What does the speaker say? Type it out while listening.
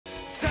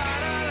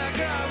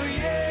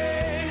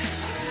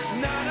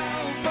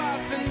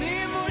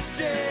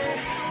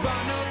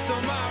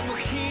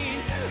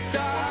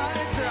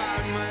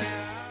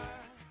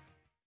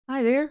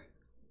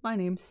my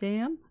name's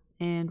Sam,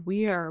 and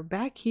we are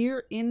back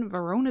here in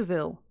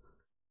Veronaville.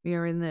 We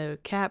are in the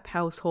Cap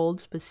household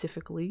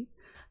specifically.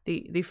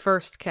 The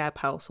first Cap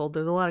household.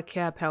 There's a lot of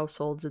Cap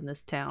households in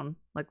this town,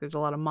 like there's a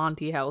lot of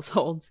Monty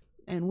households.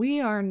 And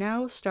we are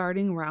now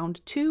starting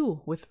round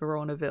 2 with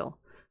Veronaville.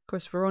 Of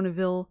course,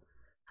 Veronaville,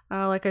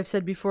 like I've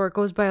said before, it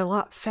goes by a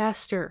lot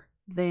faster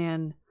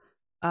than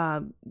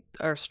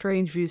our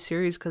Strange View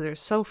series because there's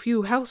so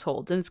few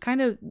households, and it's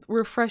kind of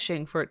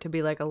refreshing for it to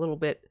be like a little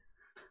bit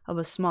of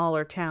a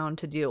smaller town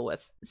to deal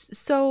with.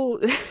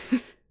 So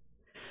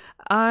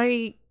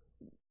I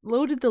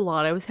loaded the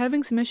lot. I was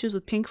having some issues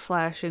with pink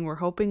flashing. We're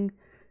hoping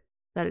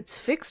that it's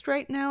fixed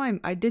right now.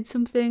 I did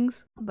some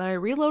things, but I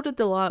reloaded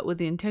the lot with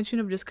the intention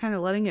of just kind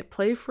of letting it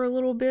play for a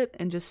little bit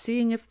and just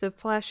seeing if the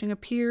flashing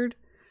appeared,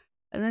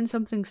 and then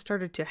something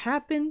started to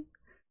happen.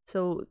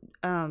 So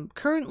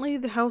currently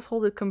the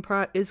household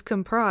is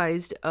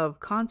comprised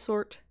of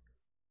Consort,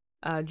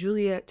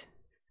 Juliet,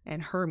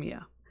 and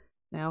Hermia.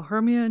 Now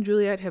Hermia and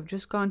Juliet have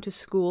just gone to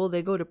school.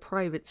 They go to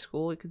private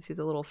school. You can see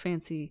the little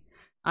fancy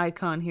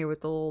icon here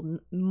with the little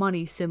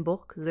money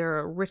symbol because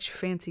they're rich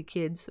fancy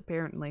kids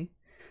apparently.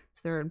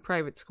 So they're in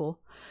private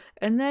school.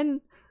 And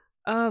then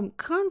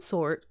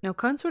Consort. Now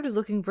Consort is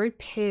looking very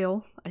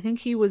pale. I think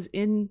he was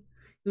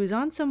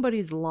on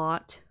somebody's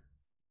lot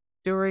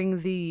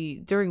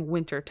during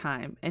winter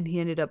time, and he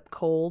ended up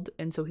cold,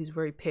 and so he's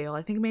very pale.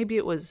 I think maybe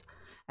it was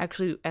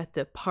actually at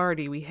the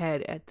party we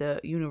had at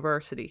the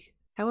university.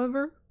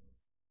 However,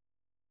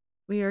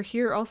 we are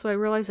here. Also, I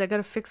realized I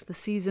gotta fix the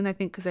season, I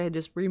think because I had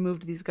just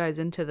removed these guys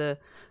into the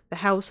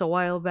house a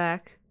while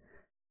back.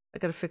 I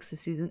gotta fix the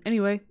season.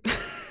 Anyway,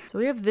 so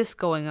we have this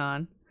going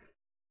on.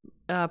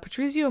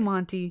 Patrizio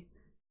Monti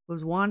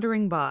was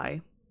wandering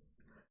by.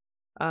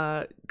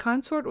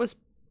 Consort was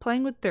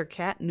playing with their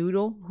cat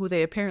Noodle, who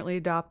they apparently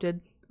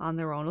adopted on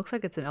their own. Looks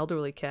like it's an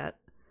elderly cat.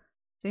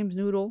 His name's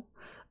Noodle.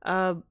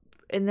 And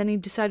then he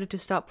decided to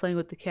stop playing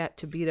with the cat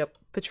to beat up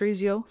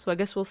Patrizio. So I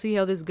guess we'll see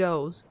how this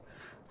goes.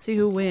 See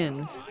who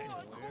wins.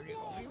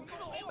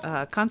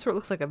 Consort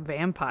looks like a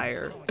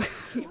vampire.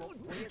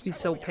 He's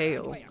so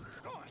pale.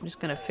 I'm just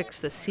gonna fix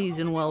the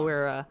season while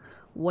we're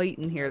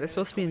waiting here. They're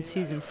supposed to be in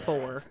season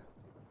 4.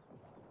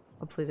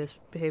 Hopefully this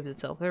behaves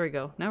itself. There we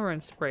go. Now we're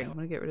in spring. I'm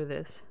gonna get rid of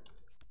this.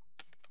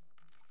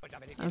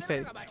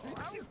 Okay.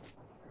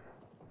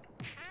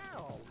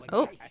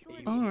 Oh,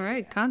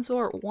 alright.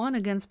 Consort won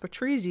against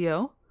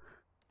Patrizio.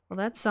 Well,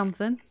 that's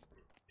something.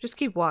 Just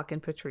keep walking,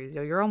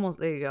 Patrizio. You're almost...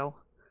 There you go.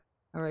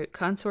 Alright,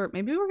 Consort,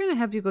 maybe we're gonna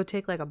have you go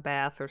take like a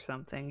bath or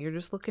something. You're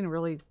just looking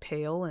really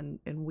pale and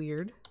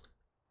weird.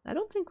 I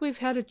don't think we've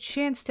had a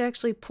chance to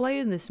actually play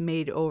in this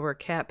made-over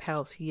Cap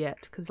house yet,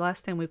 because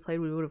last time we played,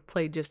 we would have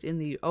played just in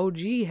the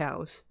OG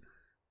house.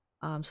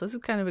 So this is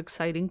kind of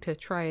exciting to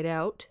try it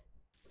out.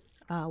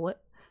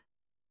 What?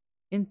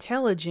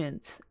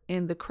 Intelligence,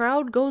 and the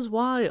crowd goes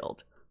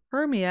wild.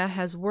 Hermia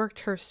has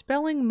worked her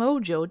spelling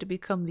mojo to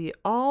become the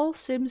all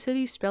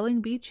SimCity Spelling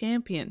Bee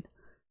champion.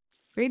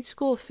 Grade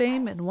school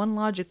fame and 1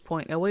 logic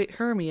point await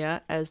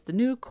Hermia as the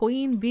new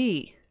queen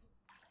bee.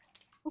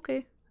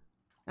 Okay.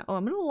 Now,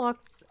 I'm gonna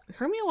lock...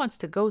 Hermia wants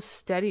to go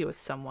steady with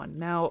someone.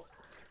 Now,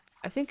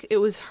 I think it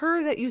was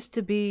her that used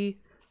to be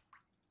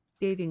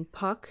dating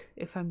Puck,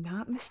 if I'm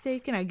not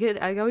mistaken.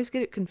 I always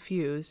get it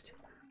confused.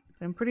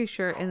 I'm pretty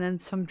sure, and then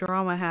some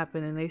drama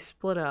happened and they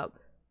split up.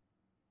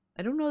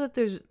 I don't know that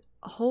there's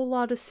a whole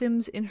lot of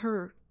Sims in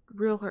her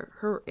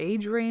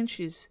age range.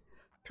 She's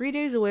 3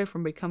 days away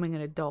from becoming an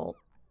adult.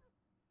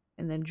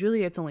 And then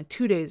Juliet's only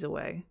 2 days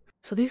away.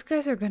 So these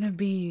guys are gonna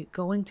be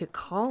going to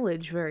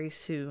college very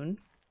soon.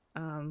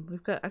 Actually,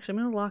 I'm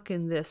gonna lock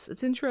in this.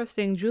 It's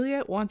interesting.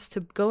 Juliet wants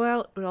to go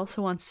out, but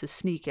also wants to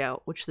sneak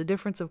out, which the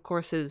difference, of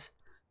course, is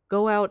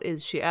go out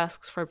is she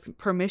asks for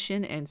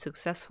permission and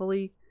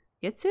successfully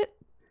gets it.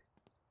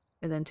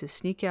 And then to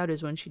sneak out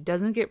is when she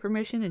doesn't get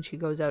permission and she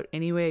goes out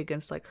anyway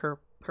against like her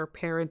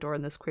parent, or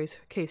in this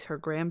case her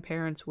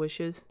grandparents'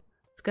 wishes.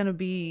 It's gonna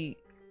be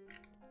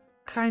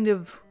kind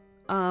of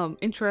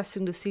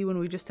interesting to see when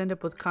we just end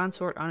up with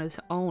Consort on his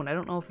own. I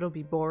don't know if it'll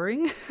be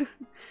boring.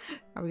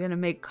 How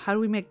do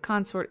we make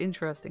Consort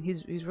interesting?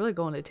 He's really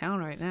going to town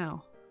right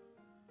now.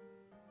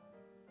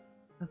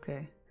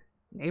 Okay.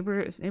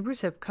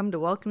 Neighbors have come to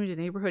welcome you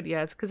to neighborhood.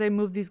 Yeah, it's because I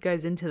moved these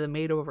guys into the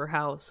made-over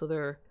house, so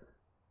they're...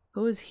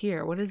 Who is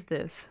here? What is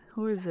this?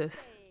 Who is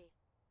this?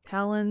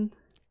 Talon.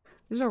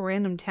 These are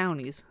random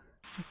townies.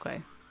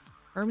 Okay.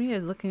 Hermia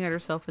is looking at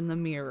herself in the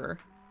mirror.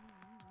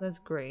 That's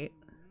great.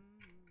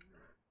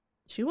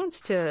 She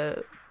wants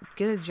to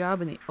get a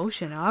job in the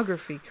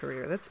oceanography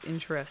career. That's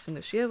interesting.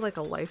 Does she have like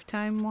a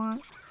lifetime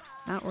want?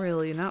 Not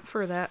really. Not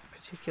for that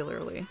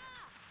particularly.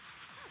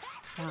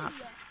 Stop.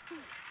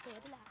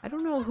 I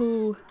don't know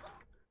who...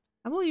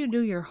 How about you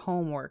do your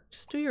homework?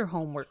 Just do your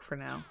homework for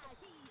now.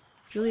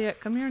 Juliet,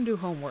 come here and do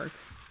homework.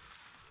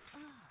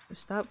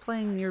 Stop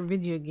playing your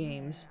video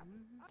games.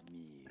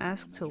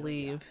 Ask to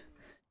leave.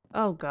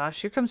 Oh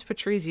gosh, here comes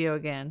Patrizio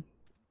again.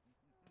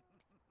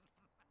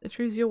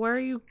 Patrizio, why are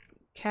you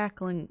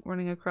cackling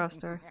running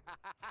across our...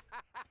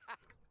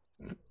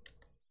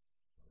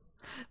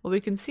 Well, we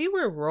can see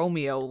where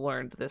Romeo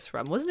learned this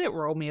from. Wasn't it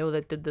Romeo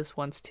that did this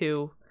once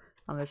too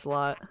on this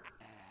lot?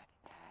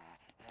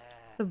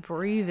 The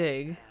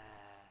breathing.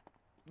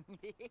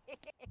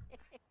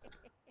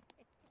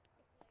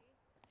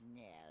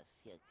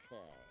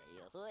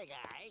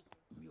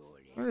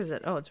 Where is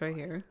it? Oh, it's right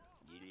here.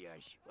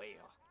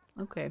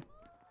 Okay.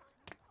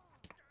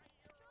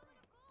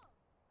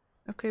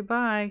 Okay,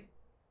 bye.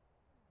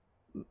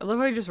 I love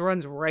how he just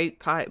runs right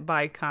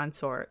by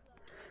Consort.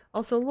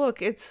 Also,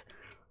 look, it's...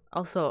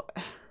 Also,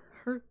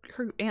 her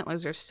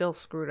antlers are still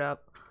screwed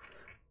up.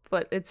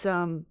 But it's,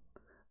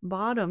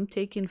 Bottom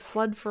taking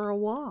Flood for a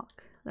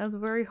walk. That was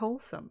very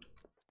wholesome.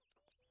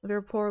 With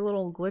her poor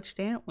little glitched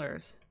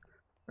antlers.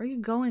 Where are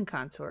you going,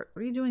 Consort?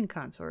 What are you doing,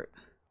 Consort?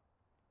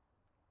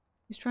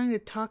 He's trying to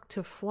talk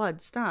to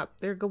Flood. Stop.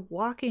 They're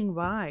walking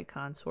by,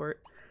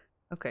 Consort.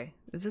 Okay.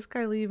 Is this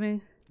guy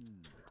leaving?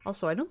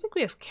 Also, I don't think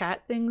we have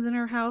cat things in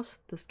our house.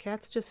 This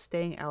cat's just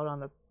staying out on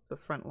the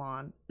front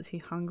lawn. Is he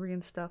hungry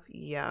and stuff?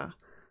 Yeah.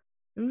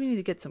 Maybe we need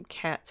to get some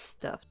cat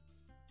stuff.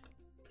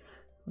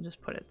 I'll just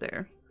put it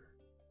there.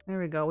 There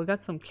we go. We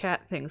got some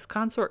cat things.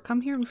 Consort, come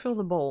here and fill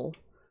the bowl.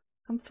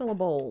 Come fill a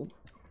bowl.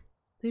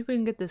 See if we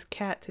can get this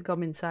cat to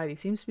come inside. He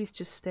seems to be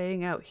just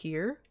staying out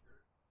here.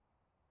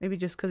 Maybe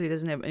just because he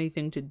doesn't have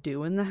anything to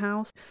do in the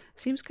house.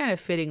 Seems kind of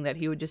fitting that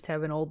he would just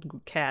have an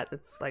old cat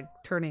that's like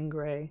turning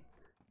gray.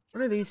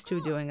 What are these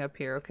two doing up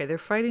here? Okay, they're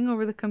fighting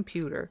over the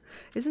computer.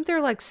 Isn't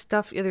there like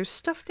stuff? Yeah, there's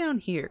stuff down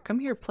here. Come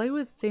here, play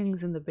with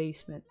things in the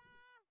basement.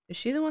 Is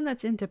she the one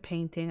that's into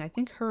painting? I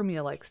think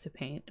Hermia likes to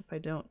paint, if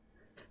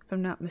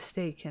I'm not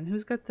mistaken.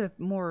 Who's got the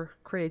more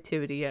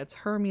creativity? Yeah, it's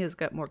Hermia's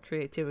got more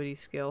creativity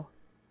skill.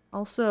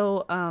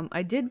 Also,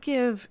 I did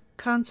give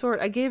Consort,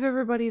 I gave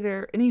everybody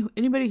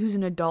anybody who's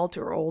an adult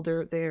or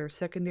older, their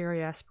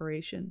secondary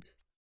aspirations.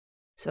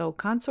 So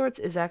Consort's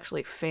is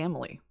actually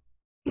family.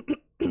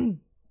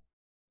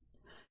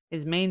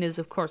 His main is,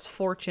 of course,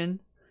 fortune,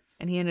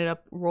 and he ended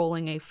up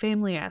rolling a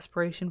family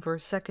aspiration for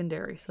his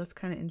secondary, so that's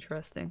kind of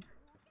interesting.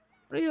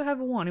 What do you have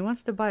want? He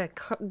wants to buy a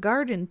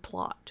garden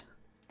plot.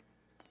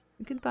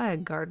 We could buy a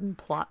garden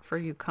plot for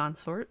you,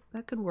 Consort.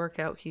 That could work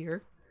out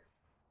here.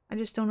 I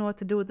just don't know what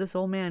to do with this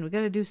old man. We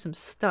gotta do some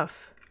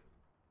stuff.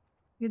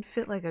 We could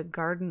fit like a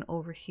garden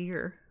over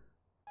here.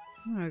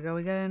 There we go.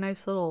 We got a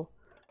nice little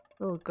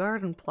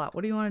garden plot.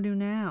 What do you want to do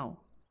now?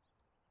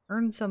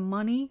 Earn some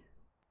money?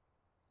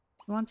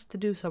 He wants to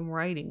do some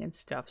writing and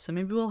stuff, so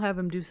maybe we'll have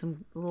him do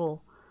some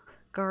little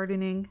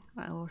gardening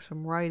or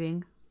some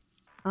writing.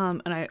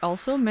 And I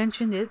also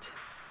mentioned it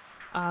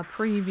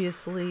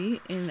previously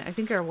in, I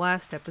think, our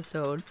last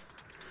episode,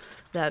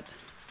 that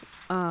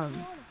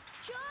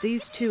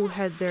these two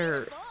had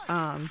their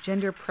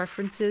gender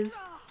preferences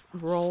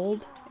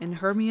rolled, and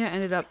Hermia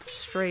ended up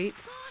straight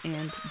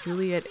and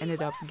Juliet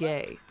ended up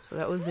gay, so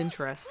that was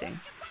interesting.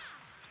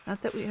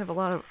 Not that we have a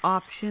lot of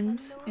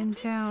options in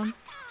town,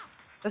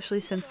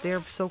 especially since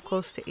they're so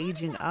close to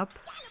aging up.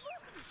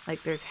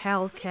 Like, there's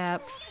Hal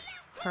Cap,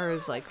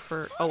 hers like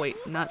for, oh wait,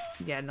 not,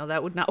 yeah, no,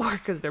 that would not work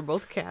because they're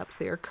both Caps.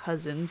 They are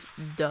cousins,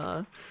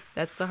 duh.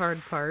 That's the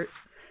hard part.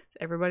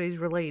 Everybody's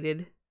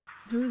related.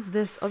 Who's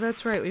this? Oh,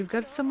 that's right, we've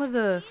got some of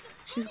the,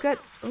 she's got,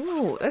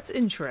 oh, that's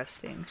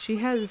interesting. She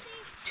has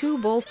 2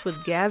 bolts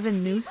with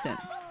Gavin Newsom,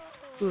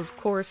 who of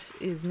course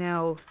is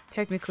now,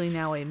 technically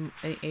now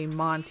a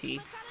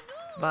Monty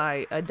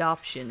by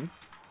adoption.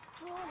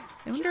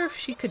 I wonder if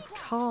she could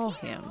call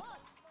him.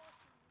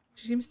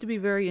 She seems to be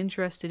very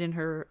interested in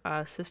her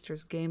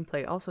sister's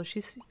gameplay. Also,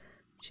 she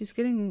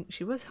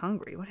was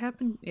hungry. What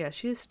happened? Yeah,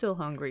 she is still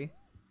hungry.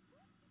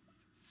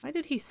 Why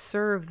did he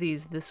serve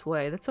these this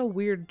way? That's a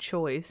weird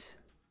choice.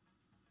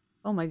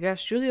 Oh my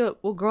gosh,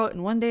 Juliet will grow up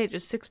in one day at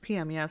just 6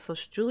 p.m. Yeah, so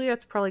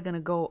Juliet's probably going to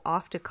go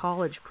off to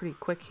college pretty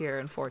quick here,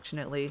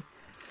 unfortunately.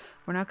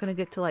 We're not going to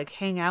get to, like,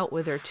 hang out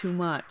with her too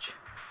much.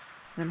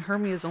 And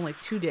Hermia's only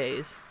 2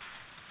 days.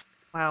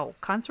 Wow,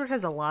 Consort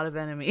has a lot of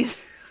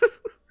enemies.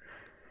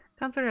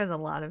 Consort has a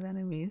lot of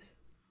enemies.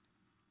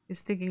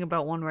 He's thinking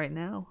about one right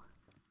now.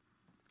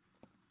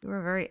 You're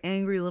a very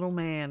angry little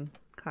man,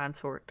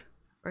 Consort.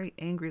 Very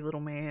angry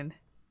little man.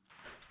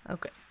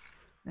 Okay.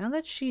 Now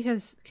that she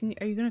has...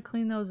 are you going to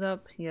clean those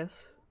up?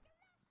 Yes.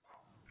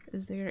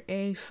 Is there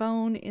a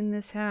phone in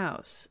this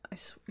house?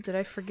 Did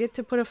I forget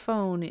to put a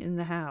phone in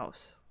the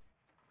house?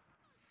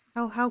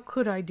 How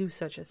could I do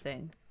such a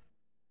thing?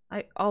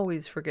 I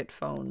always forget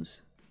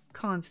phones.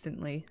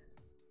 Constantly.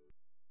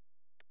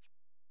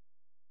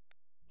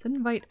 Let's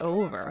invite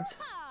over.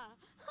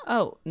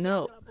 Oh,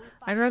 no.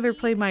 I'd rather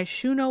play my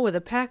Shuno with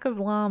a pack of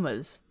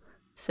llamas,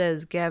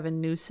 says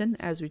Gavin Newsom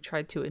as we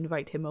tried to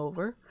invite him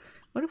over.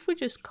 What if we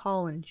just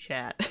call and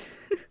chat?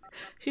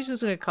 She's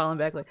just gonna call him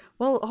back like,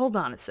 well, hold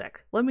on a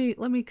sec. Let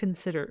me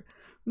consider.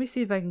 Let me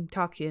see if I can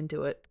talk you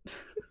into it.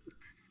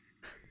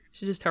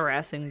 She's just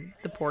harassing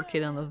the poor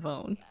kid on the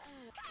phone.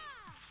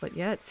 But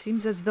yeah, it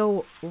seems as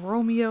though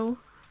Romeo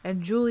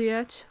and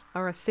Juliet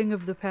are a thing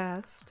of the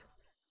past.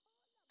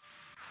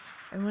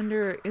 I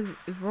wonder, is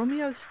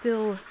Romeo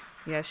still...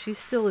 Yeah, she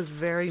still is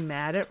very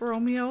mad at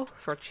Romeo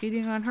for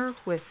cheating on her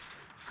with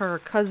her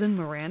cousin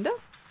Miranda.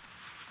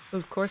 who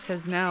of course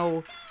has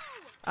now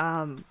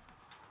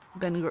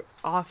been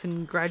off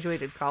and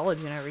graduated college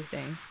and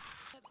everything.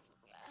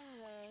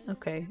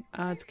 Okay,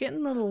 it's getting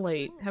a little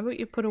late. How about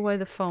you put away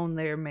the phone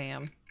there,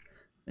 ma'am?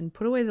 And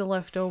put away the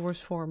leftovers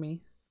for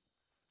me.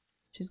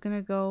 She's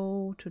gonna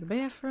go to the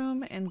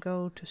bathroom and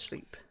go to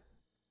sleep.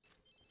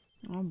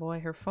 Oh boy,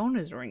 her phone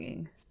is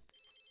ringing.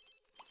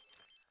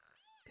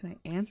 Can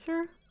I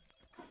answer?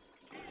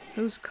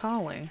 Who's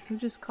calling? Who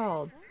just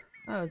called?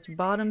 Oh, it's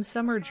Bottom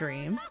Summer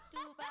Dream.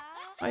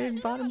 Why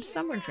did Bottom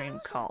Summer Dream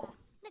call?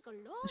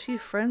 Is she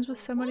friends with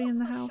somebody in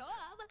the house?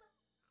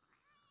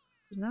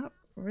 Not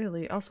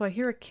really. Also, I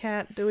hear a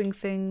cat doing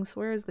things.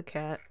 Where is the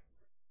cat?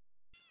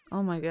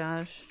 Oh my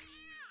gosh.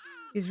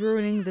 He's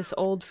ruining this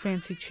old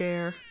fancy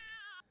chair.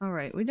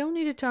 Alright, we don't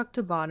need to talk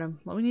to Bottom,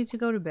 but we need to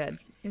go to bed.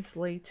 It's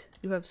late.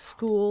 You have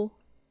school.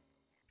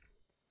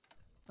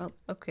 Oh,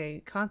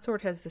 okay.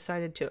 Consort has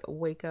decided to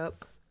wake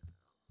up.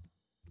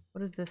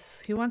 What is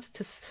this? He wants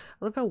to...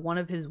 I love how one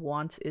of his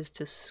wants is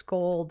to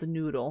scold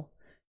Noodle.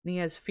 And he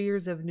has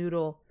fears of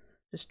Noodle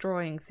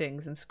destroying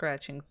things and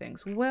scratching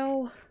things.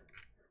 Well,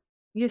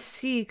 you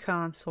see,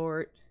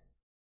 Consort.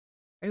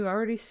 Are you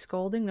already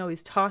scolding? No,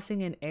 he's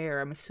tossing in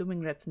air. I'm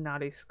assuming that's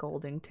not a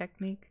scolding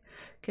technique.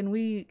 Can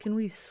we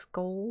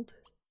scold?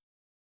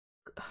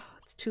 Oh,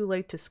 it's too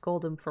late to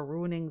scold him for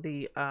ruining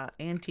the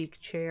antique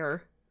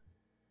chair.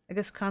 I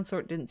guess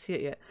Consort didn't see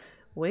it yet.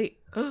 Wait,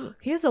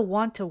 he has a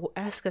want to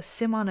ask a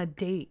sim on a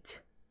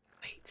date.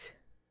 Wait,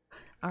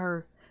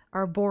 our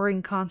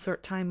boring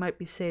Consort time might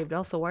be saved.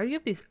 Also, why do you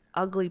have these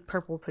ugly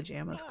purple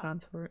pajamas,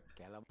 Consort?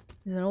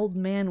 He's an old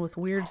man with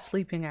weird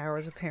sleeping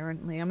hours,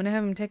 apparently. I'm gonna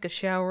have him take a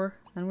shower,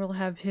 and we'll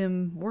have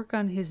him work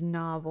on his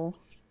novel.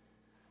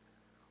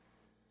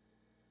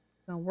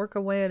 Gonna work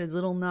away at his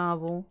little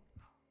novel.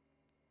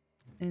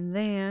 And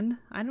then,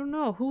 I don't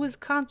know, who is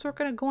Consort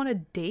gonna go on a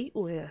date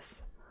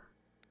with?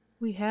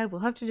 We'll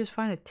have to just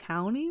find a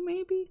townie,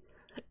 maybe?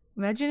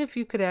 Imagine if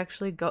you could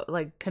actually go,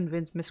 like,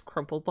 convince Miss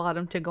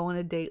Crumplebottom to go on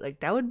a date.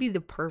 Like, that would be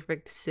the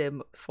perfect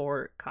sim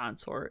for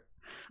Consort.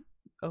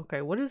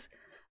 Okay, what is...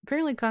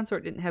 Apparently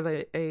Consort didn't have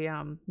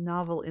a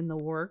novel in the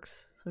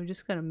works, so we're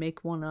just gonna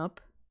make one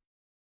up.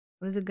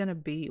 What is it gonna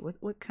be?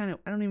 What kind of...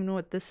 I don't even know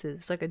what this is.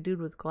 It's like a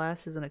dude with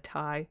glasses and a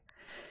tie.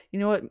 You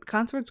know what?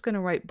 Consort's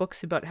gonna write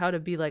books about how to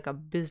be like a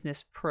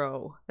business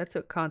pro. That's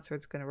what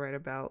Consort's gonna write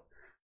about.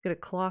 You gotta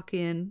clock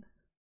in.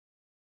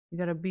 You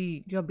gotta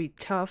be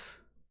tough.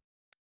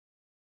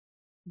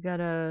 You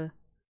gotta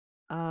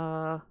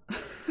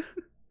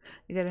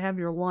you gotta have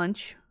your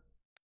lunch.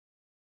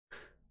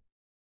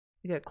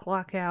 You gotta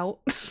clock out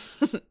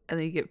and then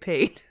you get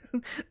paid.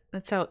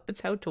 That's how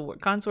to work.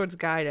 Consort's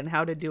guide on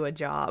how to do a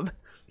job.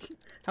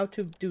 How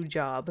to do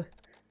job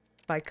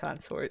by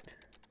Consort.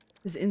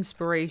 His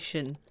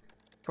inspiration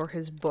for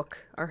his book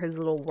are his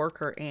little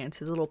worker ants,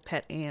 his little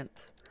pet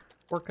ants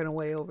working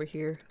away over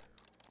here.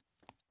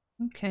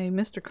 Okay,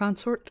 Mr.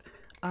 Consort,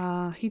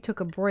 he took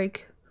a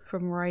break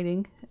from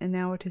writing, and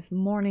now it is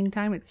morning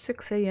time. It's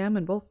 6 a.m.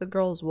 and both the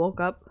girls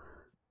woke up.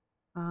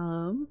 What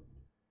am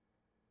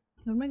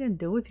I gonna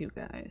do with you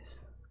guys?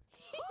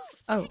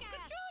 Oh,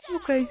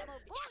 okay.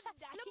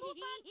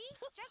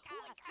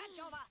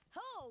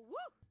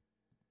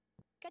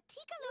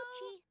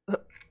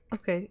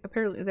 Okay,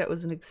 apparently that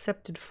was an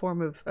accepted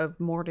form of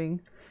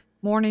morning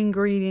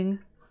greeting.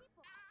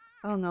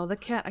 Oh no, the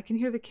cat. I can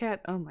hear the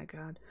cat. Oh my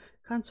god.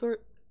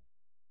 Consort,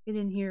 get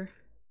in here.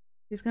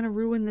 He's gonna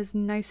ruin this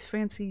nice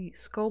fancy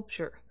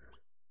sculpture.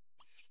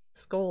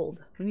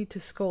 Scold. We need to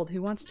scold. He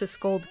wants to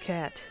scold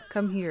cat.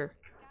 Come here.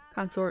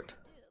 Consort.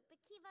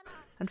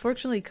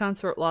 Unfortunately,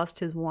 Consort lost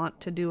his want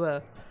to do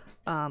a,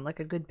 like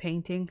a good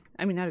painting.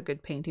 I mean, not a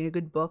good painting, a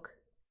good book.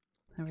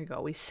 There we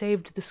go. We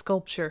saved the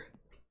sculpture.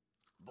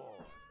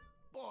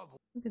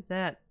 Look at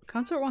that.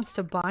 Consort wants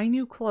to buy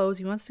new clothes.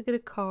 He wants to get a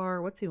car.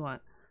 What's he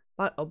want?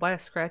 Buy a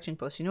scratching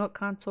post. You know what,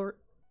 Consort?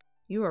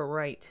 You are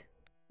right.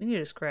 We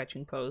need a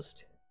scratching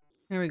post.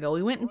 There we go.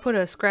 We went and put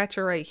a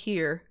scratcher right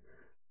here.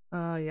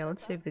 Yeah,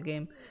 let's save the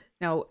game.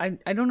 Now,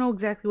 I don't know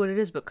exactly what it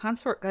is, but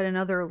Consort got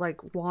another,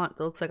 like, want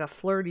that looks like a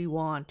flirty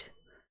want.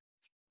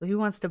 So he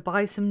wants to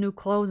buy some new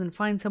clothes and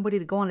find somebody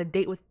to go on a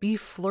date with, be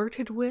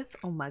flirted with?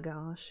 Oh my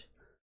gosh.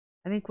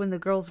 I think when the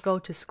girls go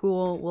to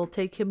school, we'll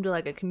take him to,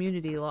 like, a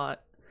community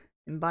lot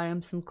and buy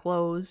him some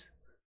clothes.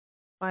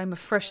 Buy him a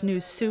fresh new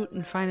suit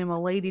and find him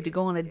a lady to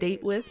go on a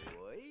date with.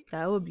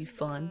 That would be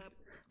fun.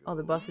 Oh,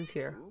 the bus is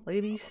here.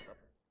 Ladies.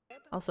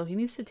 Also, he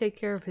needs to take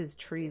care of his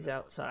trees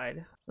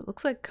outside. It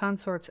looks like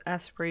Consort's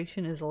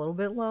aspiration is a little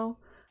bit low.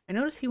 I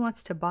noticed he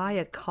wants to buy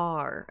a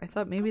car. I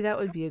thought maybe that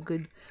would be a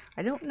good...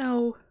 I don't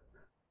know...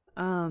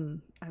 I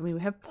mean,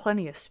 we have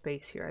plenty of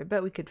space here. I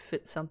bet we could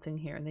fit something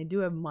here. And they do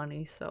have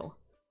money, so...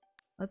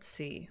 Let's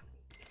see.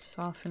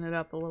 Soften it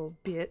up a little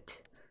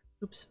bit.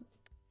 Oops.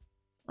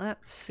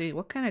 Let's see.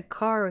 What kind of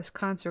car is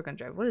Consort gonna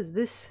drive? What is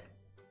this?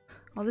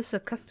 Oh, this is a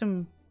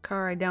custom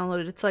car I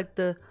downloaded. It's like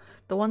the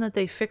one that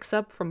they fix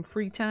up from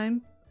Free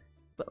Time,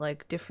 but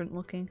like different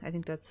looking. I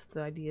think that's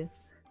the idea.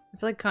 I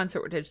feel like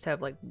Consort would just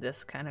have like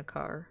this kind of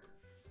car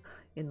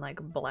in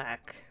like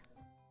black.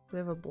 We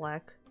have a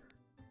black.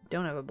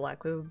 Don't have a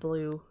black, we have a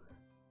blue.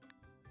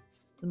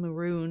 The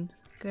maroon.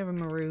 Can have a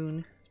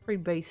maroon. It's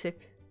pretty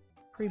basic.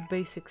 Pretty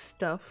basic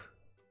stuff.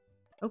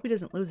 Hope he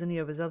doesn't lose any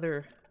of his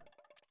other...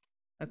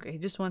 Okay, he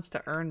just wants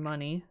to earn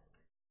money.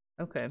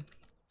 Okay.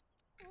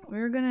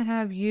 We're gonna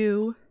have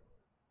you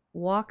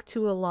walk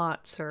to a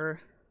lot, sir.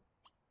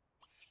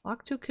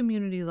 Walk to a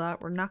community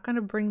lot. We're not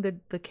gonna bring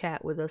the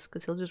cat with us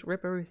because he'll just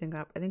rip everything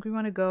up. I think we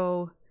want to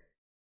go...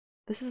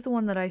 This is the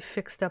one that I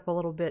fixed up a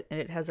little bit and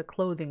it has a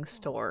clothing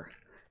store.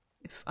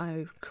 If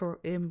I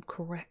am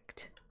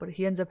correct. But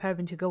he ends up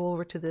having to go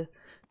over to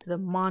the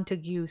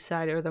Montague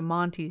side or the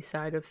Monty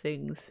side of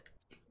things.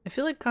 I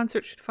feel like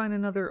Consort should find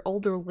another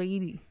older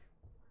lady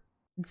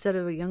instead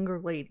of a younger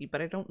lady,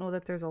 but I don't know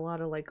that there's a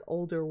lot of like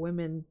older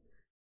women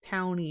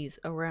townies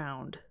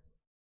around.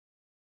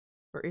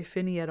 Or if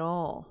any at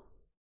all.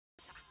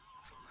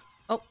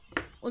 Oh,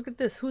 look at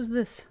this. Who's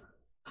this?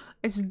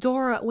 It's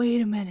Dora.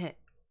 Wait a minute.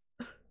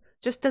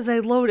 Just as I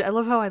load, I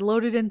love how I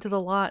loaded into the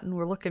lot and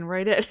we're looking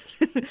right at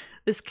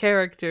this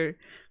character.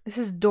 This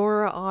is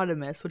Dora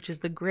Audemus, which is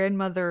the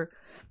grandmother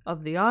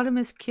of the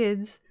Audemus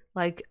kids.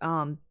 Like,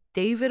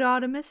 David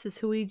Audemus is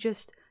who he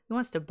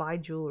wants to buy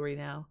jewelry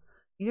now.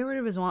 He got rid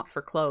of his want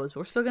for clothes, but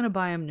we're still gonna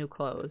buy him new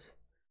clothes.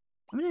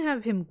 I'm gonna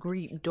have him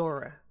greet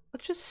Dora.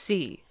 Let's just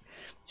see.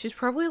 She's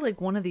probably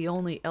like one of the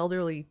only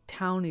elderly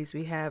townies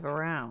we have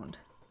around.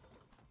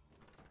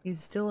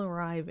 He's still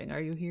arriving.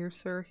 Are you here,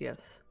 sir? Yes.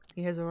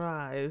 He has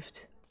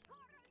arrived.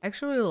 I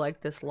actually really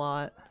like this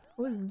lot.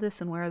 Who is this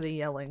and why are they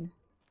yelling?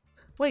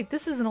 Wait,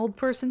 this is an old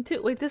person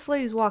too. Wait, this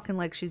lady's walking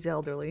like she's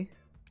elderly.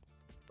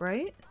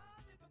 Right?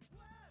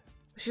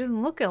 She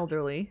doesn't look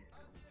elderly.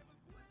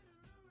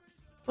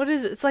 What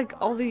is it? It's like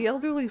all the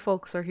elderly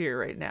folks are here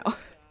right now.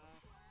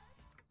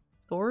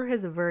 Thor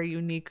has a very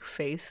unique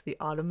face, the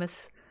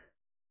Audemus.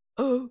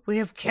 Oh, we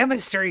have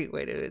chemistry!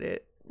 Wait a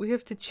minute. We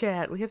have to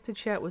chat. We have to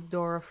chat with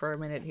Dora for a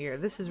minute here.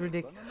 This is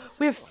ridiculous.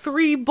 We have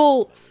 3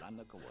 bolts!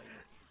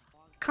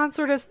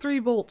 Consort has 3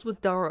 bolts with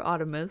Dora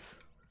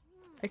Audemus.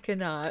 I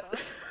cannot.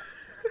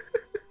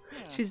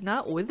 She's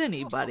not with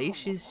anybody.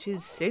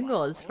 She's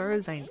single as far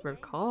as I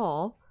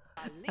recall.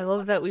 I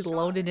love that we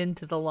loaded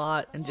into the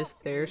lot and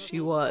just there she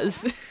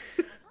was.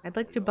 I'd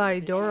like to buy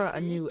Dora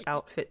a new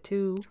outfit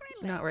too.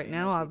 Not right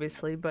now,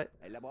 obviously, but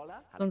this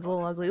one's a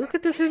little ugly. Look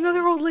at this, there's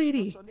another old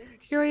lady!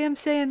 Here I am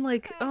saying,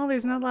 like, oh,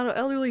 there's not a lot of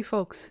elderly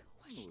folks.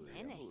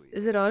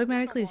 Does it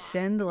automatically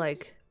send,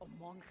 like,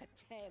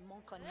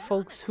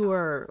 folks who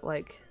are,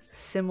 like,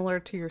 similar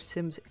to your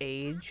Sim's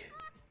age?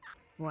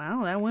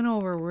 Wow, that went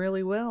over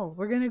really well.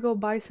 We're gonna go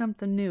buy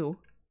something new.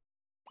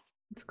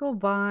 Let's go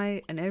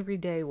buy an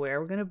everyday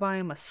wear. We're gonna buy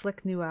him a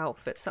slick new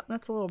outfit. Something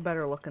that's a little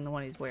better looking than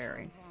what he's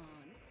wearing.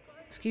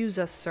 Excuse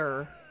us,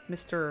 sir.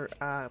 Mr.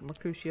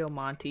 Mercutio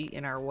Monty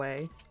in our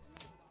way.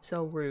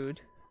 So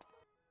rude.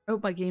 I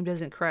hope my game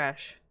doesn't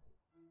crash.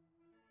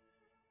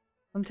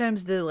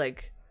 Sometimes the,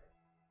 like,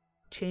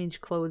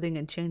 change clothing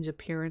and change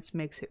appearance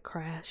makes it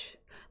crash.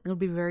 It'll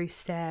be very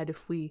sad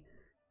if we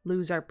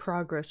lose our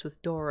progress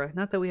with Dora.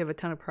 Not that we have a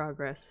ton of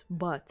progress,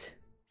 but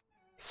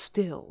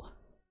still.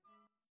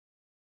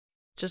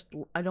 Just,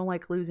 I don't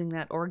like losing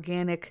that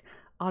organic,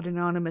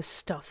 autonomous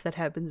stuff that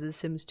happens in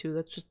Sims 2.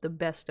 That's just the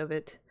best of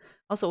it.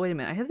 Also, wait a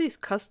minute. I have these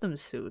custom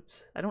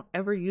suits. I don't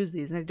ever use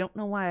these, and I don't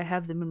know why I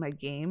have them in my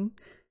game.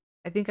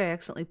 I think I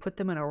accidentally put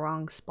them in a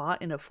wrong spot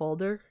in a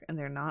folder, and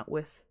they're not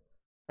with,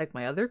 like,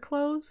 my other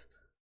clothes.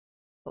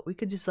 But we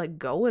could just, like,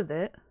 go with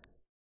it.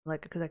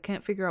 Like, because I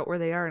can't figure out where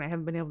they are, and I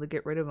haven't been able to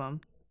get rid of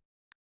them.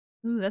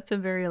 Ooh, that's a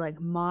very,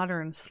 like,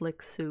 modern,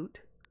 slick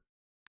suit.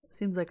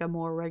 Seems like a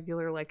more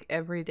regular, like,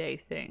 everyday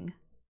thing.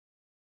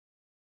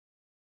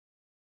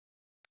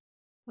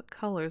 What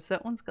colors?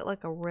 That one's got,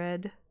 like, a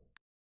red.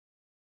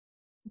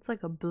 It's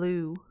like a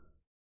blue.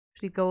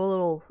 Should he go a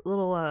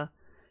little,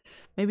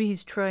 maybe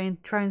he's trying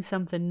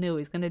something new.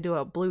 He's gonna do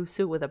a blue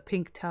suit with a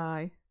pink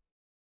tie.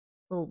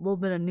 Little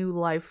bit of new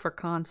life for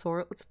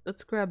Consort.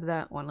 Let's grab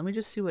that one. Let me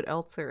just see what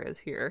else there is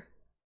here.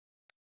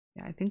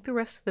 Yeah, I think the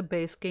rest of the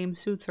base game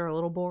suits are a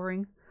little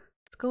boring.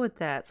 Let's go with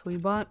that. So we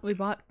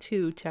bought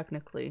 2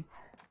 technically.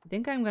 I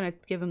think I'm gonna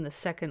give him the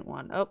second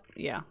one. Oh,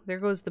 yeah, there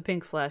goes the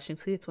pink flashing.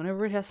 See, it's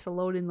whenever it has to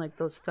load in like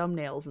those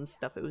thumbnails and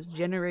stuff. It was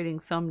generating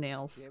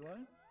thumbnails.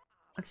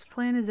 Let's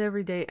plan his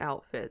everyday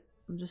outfit.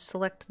 I'll just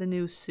select the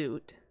new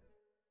suit.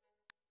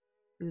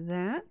 Do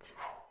that.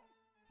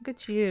 Look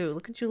at you.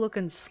 Look at you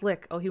looking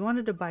slick. Oh, he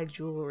wanted to buy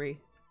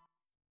jewelry.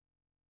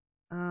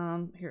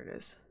 Here it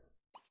is.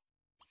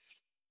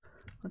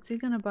 What's he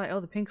gonna buy? Oh,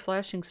 the pink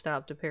flashing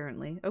stopped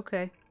apparently.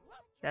 Okay.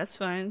 That's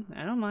fine.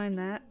 I don't mind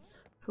that.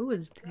 Who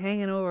is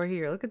hanging over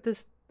here? Look at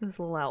this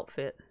little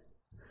outfit.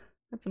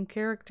 Got some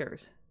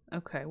characters.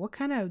 Okay, what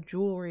kind of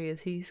jewelry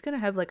is he? He's gonna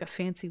have like a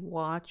fancy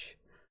watch,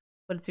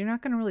 but you're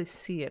not gonna really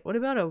see it. What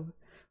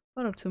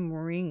about some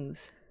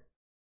rings?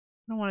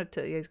 I don't want it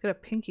to. Yeah, he's got a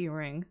pinky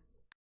ring.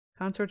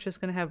 Consort's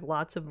just gonna have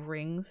lots of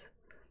rings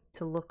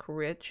to look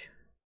rich.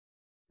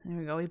 There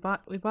we go.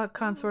 We bought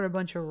Consort a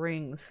bunch of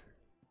rings.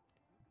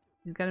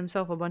 He's got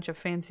himself a bunch of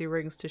fancy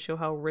rings to show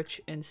how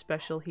rich and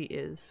special he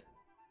is.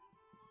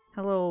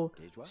 Hello,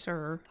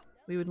 sir.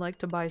 We would like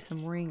to buy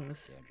some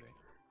rings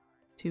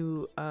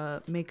to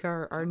make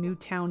our new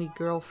townie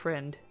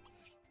girlfriend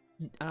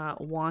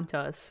want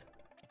us.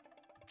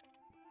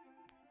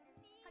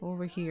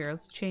 Over here,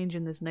 let's change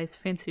in this nice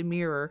fancy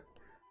mirror.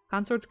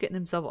 Consort's getting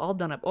himself all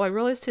done up. Oh, I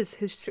realized his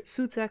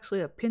suit's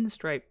actually a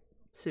pinstripe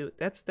suit.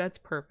 That's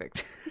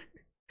perfect.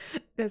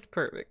 That's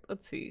perfect.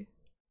 Let's see.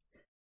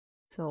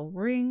 So,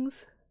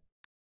 rings.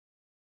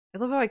 I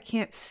love how I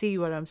can't see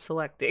what I'm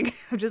selecting.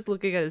 I'm just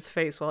looking at his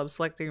face while I'm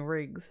selecting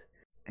rings.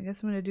 I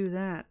guess I'm gonna do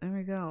that. There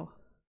we go.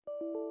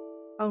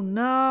 Oh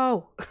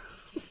no!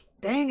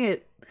 Dang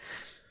it!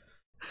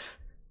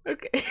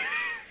 Okay.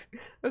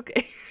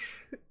 Okay.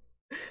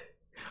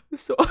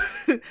 So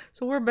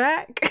we're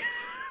back.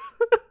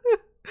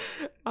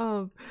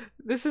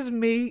 This is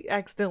me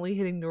accidentally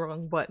hitting the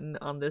wrong button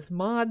on this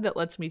mod that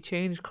lets me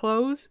change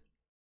clothes.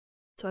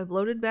 So I've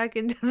loaded back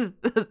into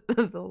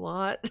the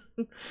lot.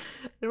 I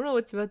don't know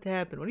what's about to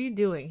happen. What are you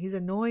doing? He's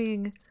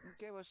annoying.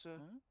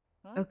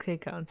 Okay,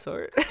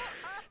 Consort.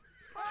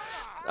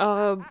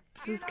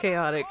 This is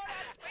chaotic.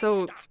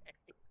 So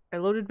I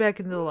loaded back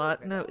into the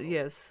lot. No,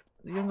 yes.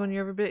 You don't go in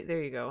here every day?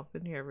 There you go.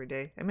 Been here every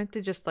day. I meant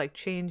to just like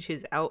change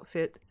his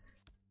outfit.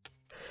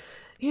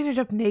 He ended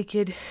up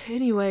naked.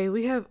 Anyway,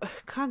 we have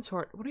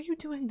Consort. What are you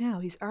doing now?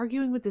 He's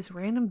arguing with this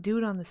random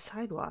dude on the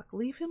sidewalk.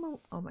 Leave him alone.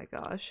 Oh my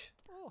gosh.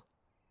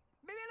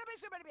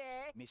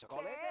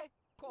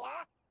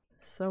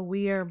 So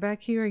we are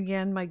back here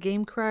again. My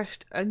game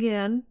crashed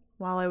again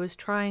while I was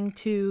trying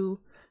to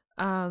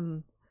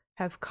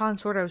have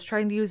Consort. I was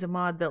trying to use a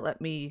mod that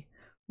let me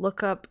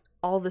look up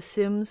all the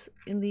Sims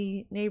in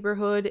the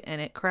neighborhood,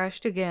 and it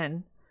crashed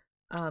again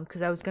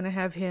because I was going to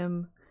have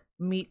him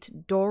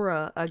meet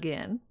Dora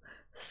again.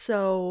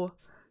 So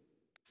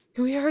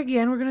here we are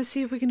again. We're going to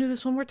see if we can do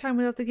this one more time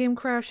without the game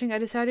crashing. I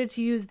decided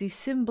to use the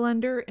Sim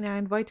Blender, and I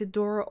invited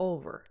Dora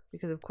over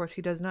because of course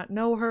he does not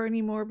know her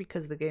anymore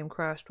because the game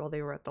crashed while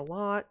they were at the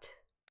lot.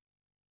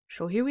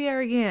 So here we are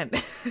again.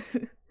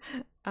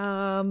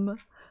 I'm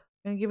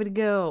gonna give it a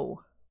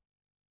go.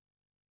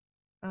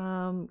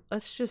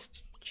 Let's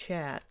just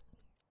chat.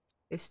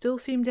 They still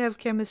seem to have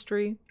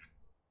chemistry.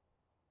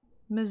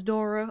 Ms.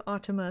 Dora,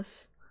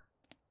 Optimus.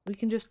 We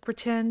can just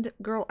pretend.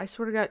 Girl, I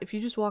swear to God, if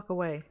you just walk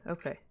away.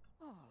 Okay.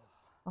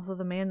 Also,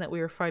 the man that we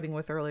were fighting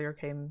with earlier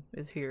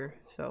is here,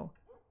 so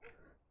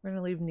we're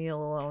gonna leave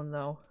Neil alone,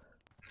 though.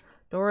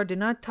 Dora, do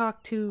not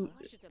talk to...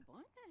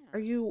 Are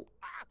you...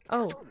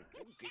 Oh.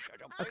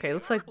 Okay,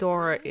 looks like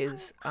Dora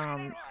is,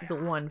 the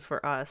one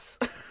for us.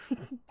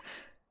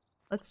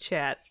 Let's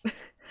chat.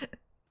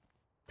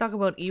 Talk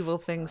about evil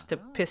things to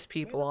piss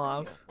people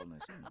off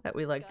that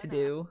we like to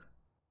do.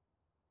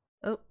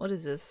 Oh, what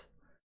is this?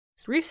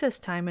 It's recess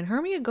time and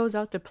Hermia goes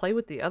out to play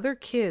with the other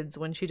kids.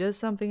 When she does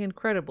something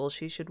incredible,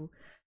 she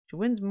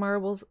wins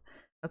marbles.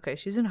 Okay,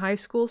 she's in high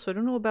school, so I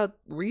don't know about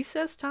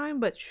recess time,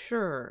 but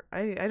sure.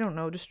 I don't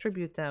know,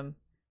 distribute them.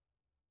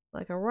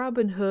 Like a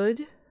Robin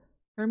Hood.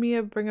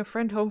 Hermia, bring a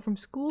friend home from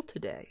school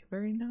today.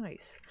 Very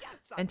nice.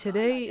 And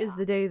today is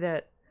the day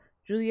that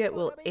Juliet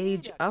will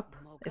age up,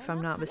 if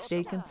I'm not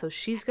mistaken, so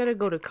she's gotta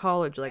go to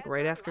college like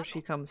right after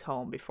she comes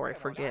home before I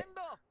forget.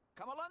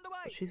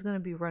 But she's gonna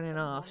be running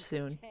off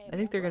soon. I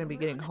think they're gonna be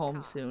getting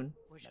home soon.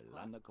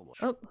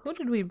 Oh, who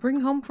did we bring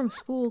home from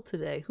school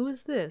today? Who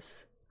is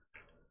this?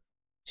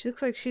 She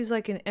looks like she's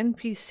like an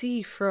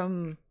NPC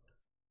from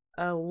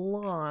a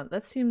lawn.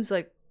 That seems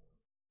like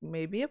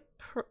maybe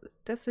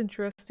that's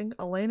interesting.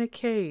 Elena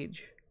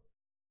Cage.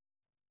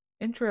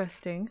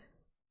 Interesting.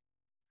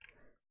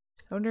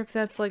 I wonder if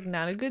that's like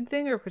not a good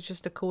thing or if it's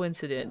just a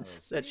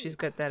coincidence that she's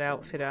got that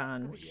outfit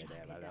on.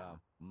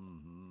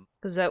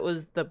 Because that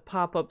was the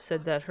pop-up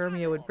said that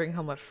Hermia would bring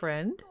home a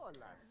friend.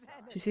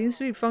 She seems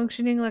to be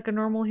functioning like a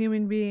normal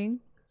human being,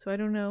 so I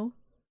don't know.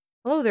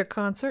 Hello there,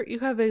 Consort. You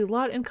have a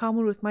lot in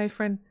common with my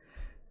friend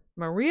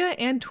Maria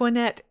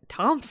Antoinette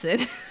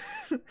Thompson.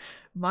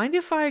 Mind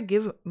if I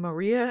give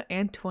Maria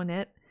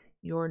Antoinette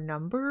your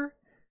number?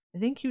 I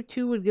think you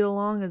two would get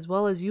along as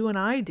well as you and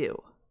I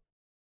do.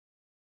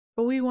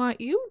 But we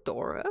want you,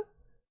 Dora.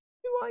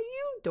 We want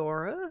you,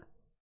 Dora.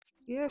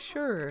 Yeah,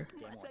 sure.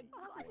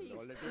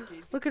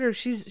 Look at her.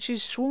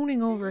 She's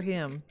swooning over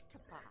him.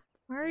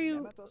 Why are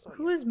you...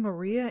 Who is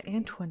Maria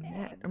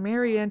Antoinette? Or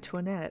Mary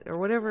Antoinette? Or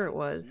whatever it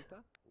was.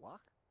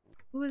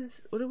 Who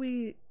is... What do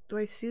we... Do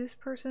I see this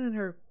person in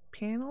her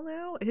panel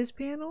now? His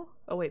panel?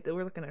 Oh wait,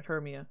 we're looking at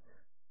Hermia.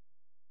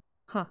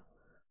 Huh.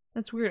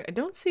 That's weird. I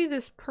don't see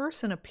this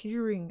person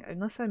appearing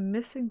unless I'm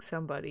missing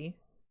somebody.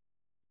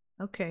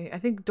 Okay, I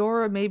think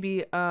Dora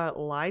maybe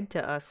lied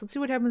to us. Let's see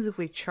what happens if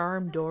we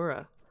charm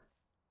Dora.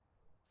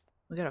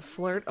 We gotta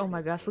flirt. Oh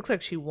my gosh, looks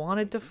like she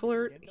wanted to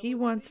flirt. He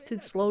wants to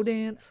slow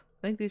dance.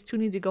 I think these two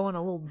need to go on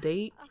a little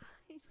date.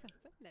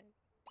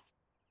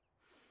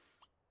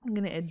 I'm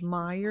gonna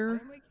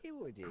admire,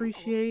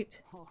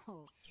 appreciate.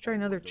 Let's try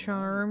another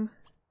charm.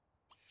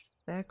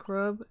 Back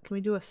rub. Can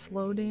we do a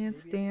slow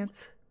dance?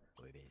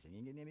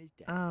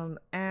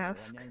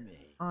 Ask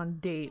on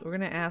date. We're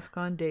gonna ask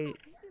on date.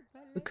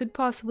 We could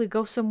possibly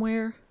go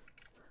somewhere.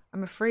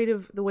 I'm afraid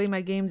of the way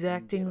my game's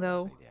acting,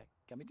 though.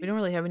 We don't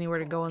really have anywhere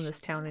to go in this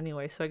town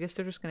anyway, so I guess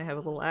they're just gonna have a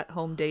little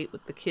at-home date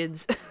with the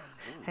kids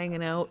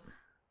hanging out.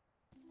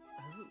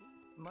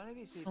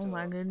 Oh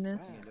my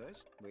goodness.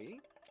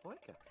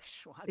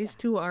 These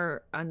two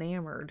are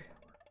enamored.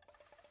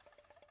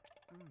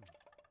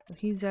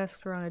 He's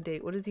asked her on a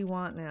date. What does he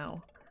want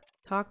now?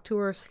 Talk to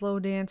her, slow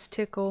dance,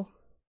 tickle.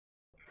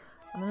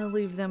 I'm gonna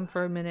leave them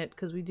for a minute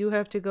because we do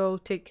have to go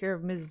take care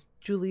of Ms.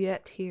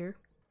 Juliet here.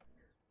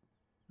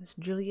 Miss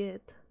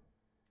Juliet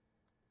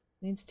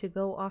needs to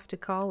go off to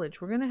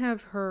college. We're gonna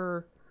have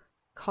her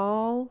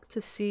call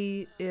to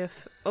see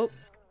if... Oh!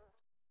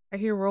 I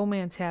hear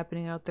romance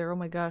happening out there. Oh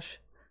my gosh.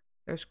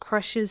 There's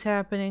crushes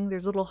happening.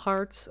 There's little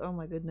hearts. Oh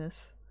my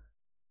goodness.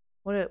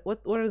 What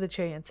are the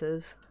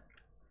chances?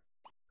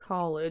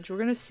 College. We're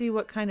gonna see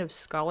what kind of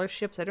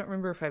scholarships. I don't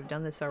remember if I've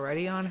done this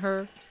already on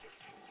her.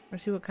 We're gonna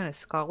see what kind of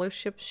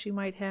scholarships she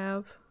might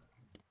have.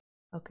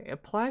 Okay,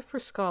 apply for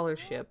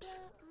scholarships.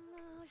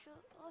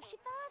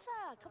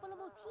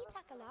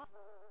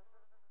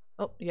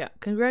 Oh, yeah.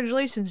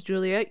 Congratulations,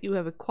 Juliet. You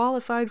have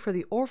qualified for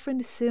the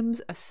Orphaned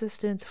Sims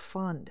Assistance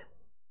Fund.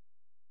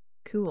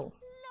 Cool.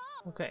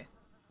 Okay.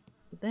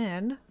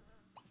 Then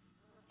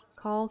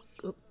call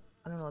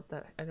I don't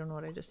know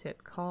what I just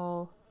hit.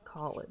 Call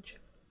college.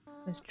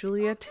 Miss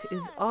Juliet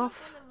is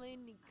off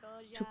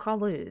to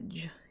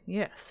college.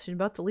 Yes, she's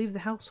about to leave the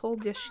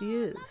household. Yes, she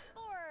is.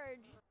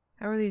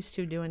 How are these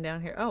two doing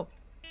down here? Oh,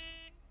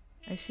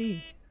 I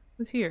see.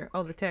 Who's here?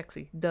 Oh, the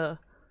taxi. Duh.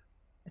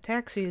 A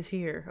taxi is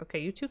here. Okay,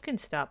 you two can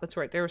stop. That's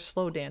right. They were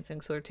slow dancing,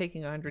 so they're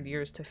taking 100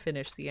 years to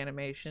finish the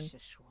animation.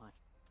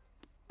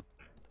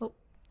 Oh,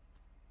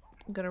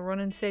 I'm gonna run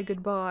and say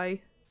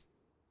goodbye.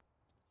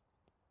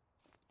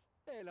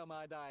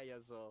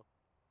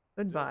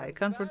 Goodbye.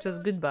 Consort says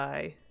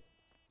goodbye.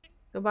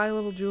 Goodbye,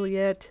 little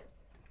Juliet.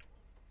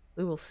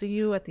 We will see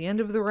you at the end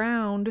of the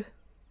round.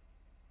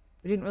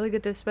 We didn't really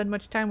get to spend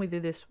much time with you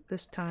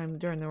this time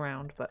during the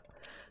round, but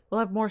we'll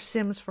have more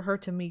Sims for her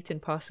to meet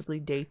and possibly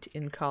date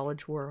in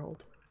College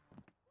World.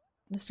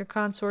 Mr.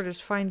 Consort is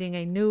finding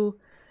a new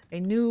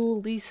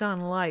lease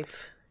on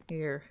life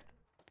here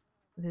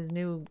with his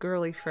new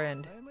girly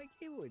friend.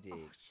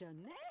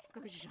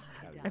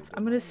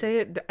 I'm gonna say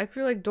it. I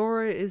feel like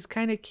Dora is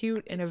kind of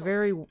cute in a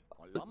very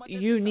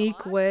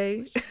unique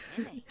way.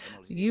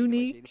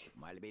 Unique.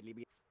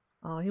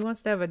 Oh, he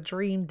wants to have a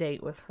dream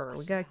date with her.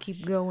 We gotta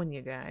keep going,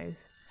 you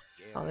guys.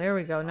 Oh, there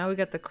we go. Now we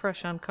got the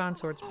crush on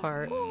Consort's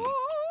part.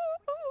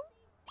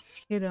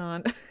 Get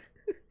on.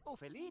 Oh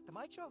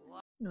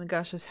my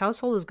gosh, this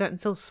household has gotten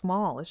so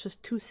small. It's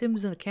just 2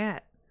 Sims and a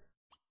cat.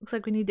 Looks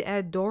like we need to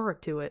add Dora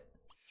to it.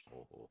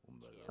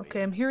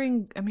 Okay, I'm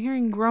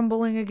hearing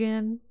grumbling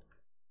again.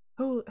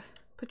 Oh,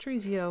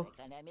 Patrizio.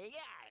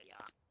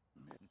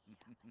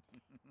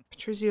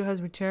 Patrizio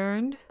has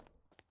returned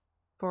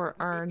for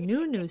our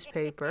new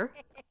newspaper.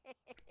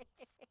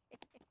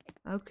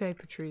 Okay,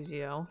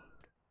 Patrizio.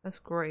 That's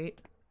great.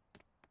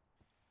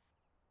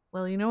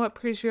 Well, you know what,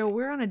 Patrizio?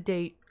 We're on a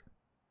date.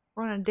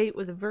 We're on a date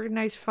with a very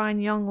nice, fine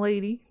young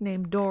lady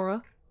named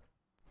Dora.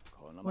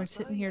 We're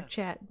sitting here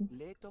chatting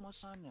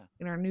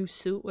in our new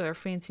suit with our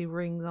fancy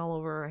rings all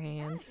over our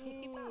hands.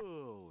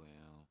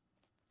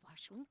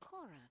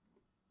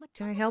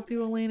 Can I help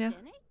you, Elena?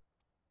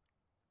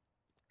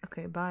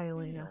 Okay, bye,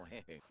 Elena.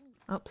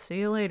 Oh, see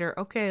you later.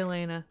 Okay,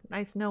 Elena.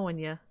 Nice knowing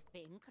you.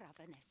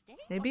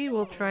 Maybe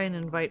we'll try and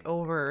invite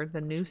over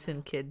the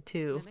Newson kid,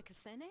 too.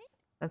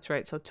 That's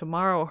right, so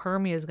tomorrow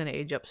Hermia is going to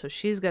age up, so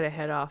she's got to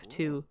head off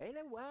to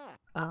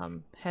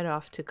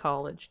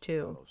college,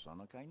 too.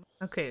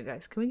 Okay,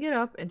 guys, can we get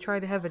up and try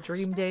to have a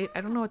dream date?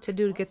 I don't know what to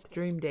do to get the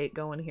dream date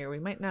going here. We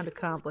might not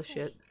accomplish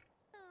it.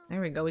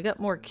 There we go. We got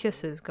more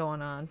kisses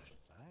going on.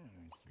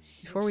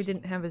 Before we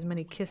didn't have as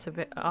many kiss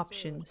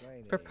options.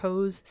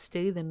 Propose,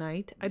 stay the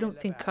night. I don't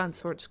think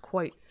Consort's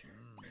quite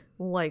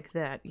like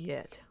that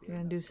yet. We're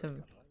gonna do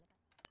some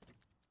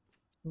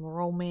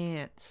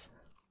romance.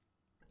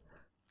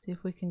 See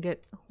if we can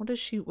get... What did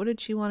she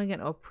want to get?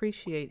 Oh,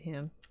 appreciate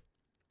him.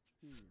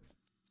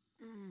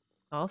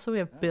 Also, we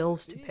have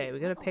bills to pay. We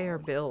gotta pay our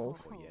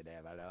bills.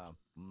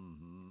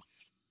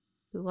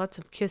 Do lots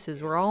of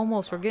kisses.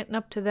 We're getting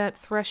up to that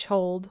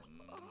threshold.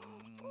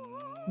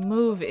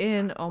 Move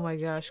in. Oh my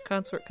gosh,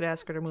 Consort could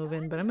ask her to move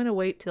in, but I'm gonna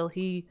wait till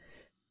he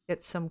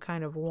gets some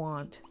kind of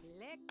want.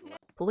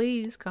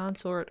 Please,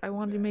 Consort, I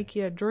wanted to make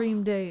you a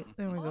dream date.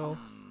 There we go.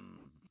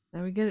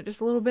 Now we get it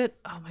just a little bit.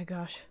 Oh my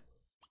gosh.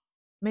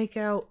 Make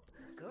out.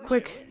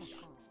 Quick.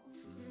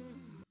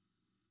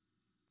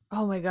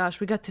 Oh my gosh,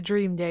 we got the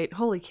dream date.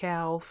 Holy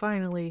cow,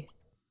 finally.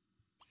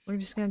 We're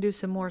just gonna do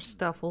some more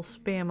stuff. We'll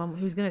spam him.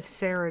 Who's gonna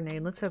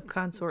serenade? Let's have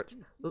Consorts.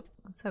 Oop,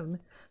 let's have him.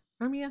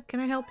 Hermia,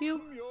 can I help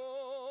you?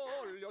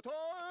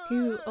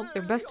 Oh,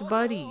 they're best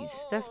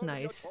buddies. That's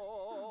nice.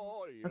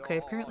 Okay,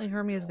 apparently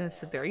Hermia's gonna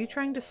sit there. Are you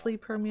trying to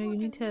sleep, Hermia? You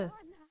need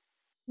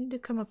to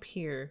come up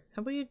here.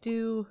 How about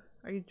you're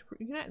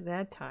not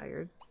that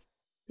tired.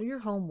 Do your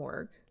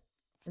homework.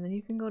 And then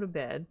you can go to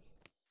bed.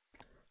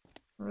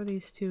 What are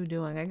these two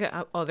doing?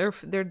 Oh,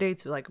 their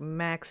dates are like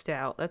maxed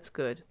out. That's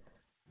good.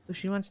 So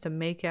she wants to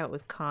make out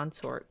with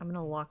Consort. I'm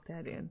gonna lock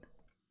that in.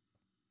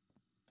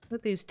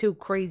 Look at these two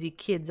crazy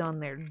kids on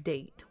their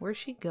date. Where's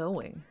she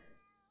going?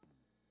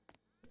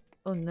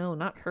 Oh no,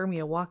 not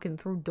Hermia walking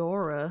through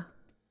Dora.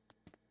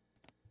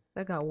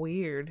 That got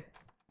weird.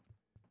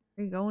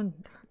 Where you going,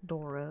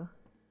 Dora?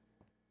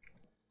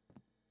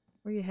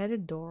 Where you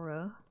headed,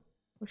 Dora?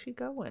 Where's she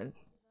going?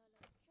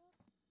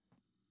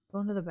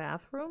 Going to the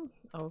bathroom?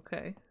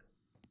 Okay.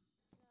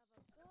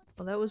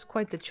 Well, that was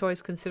quite the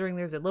choice considering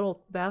there's a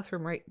little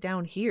bathroom right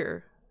down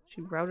here.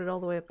 She routed all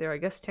the way up there. I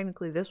guess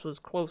technically this was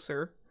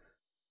closer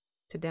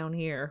to down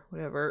here.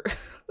 Whatever.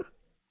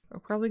 We're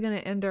probably gonna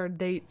end our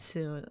date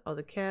soon. Oh,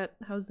 the cat.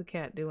 How's the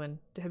cat doing?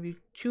 Have you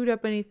chewed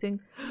up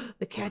anything?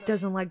 The cat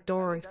doesn't like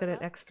Dora. He's got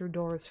an X through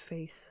Dora's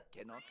face.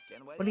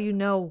 What do you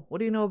know? What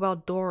do you know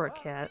about Dora,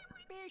 cat?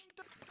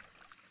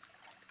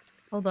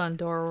 Hold on,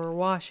 Dora. We're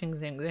washing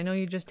things. I know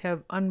you just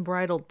have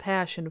unbridled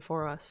passion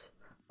for us.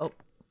 Oh,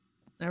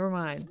 never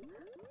mind.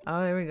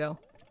 Oh, there we go.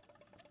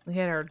 We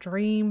had our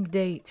dream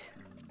date.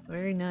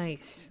 Very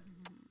nice.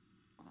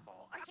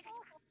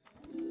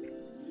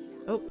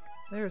 Oh,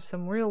 there's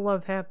some real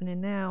love happening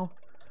now.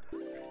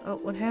 Oh,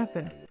 what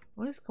happened?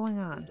 What is going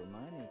on?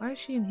 Why is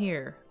she in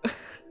here?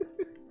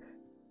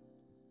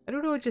 I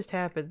don't know what just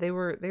happened. They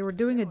were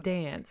doing a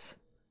dance.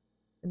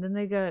 And then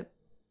they got...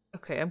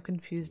 Okay, I'm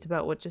confused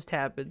about what just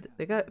happened.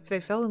 They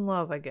fell in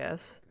love, I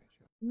guess.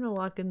 I'm gonna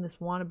lock in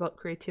this want about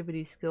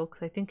creativity skill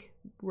because I think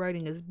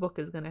writing his book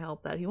is gonna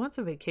help that. He wants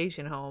a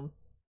vacation home.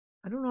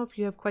 I don't know if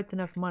you have quite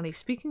enough money.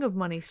 Speaking of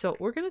money, so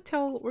we're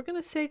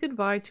gonna say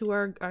goodbye to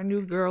our new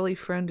girly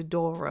friend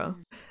Dora.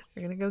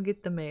 We're gonna go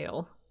get the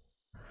mail.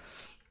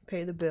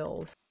 Pay the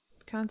bills.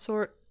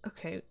 Consort,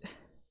 okay.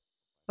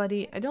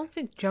 Buddy, I don't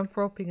think jump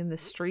roping in the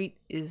street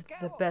is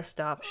the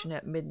best option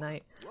at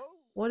midnight.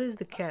 What is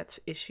the cat's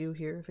issue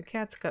here? The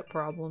cat's got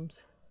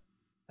problems.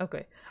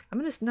 Okay, I'm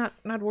gonna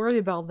not worry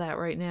about that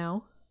right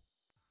now.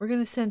 We're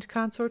gonna send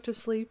Consort to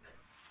sleep.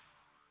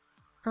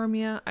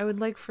 Hermia, I would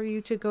like for you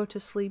to go to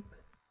sleep.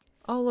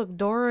 Oh look,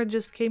 Dora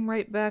just came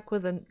right back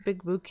with a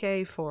big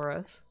bouquet for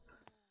us.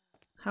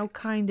 How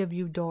kind of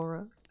you,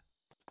 Dora.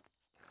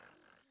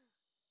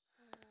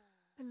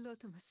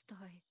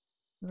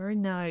 Very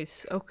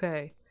nice.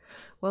 Okay.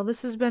 Well,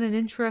 this has been an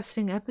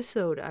interesting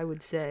episode, I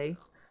would say.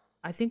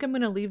 I think I'm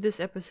gonna leave this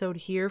episode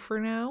here for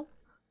now.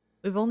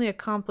 We've only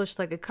accomplished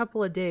like a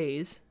couple of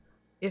days,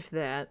 if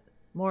that.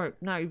 More,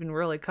 not even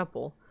really a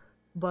couple.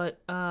 But,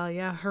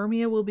 yeah,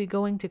 Hermia will be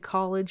going to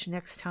college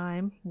next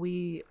time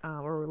we,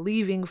 or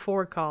leaving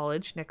for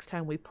college next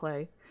time we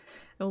play.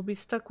 And we'll be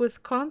stuck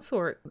with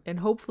Consort.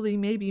 And hopefully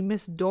maybe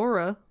Miss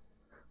Dora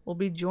will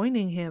be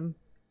joining him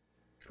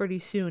pretty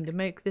soon to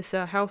make this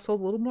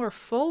household a little more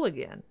full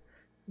again.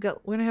 We're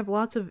gonna have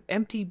lots of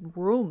empty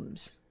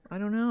rooms. I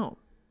don't know.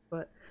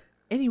 But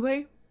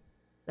anyway,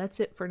 that's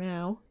it for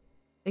now.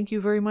 Thank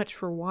you very much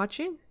for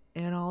watching,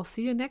 and I'll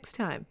see you next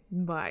time.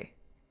 Bye.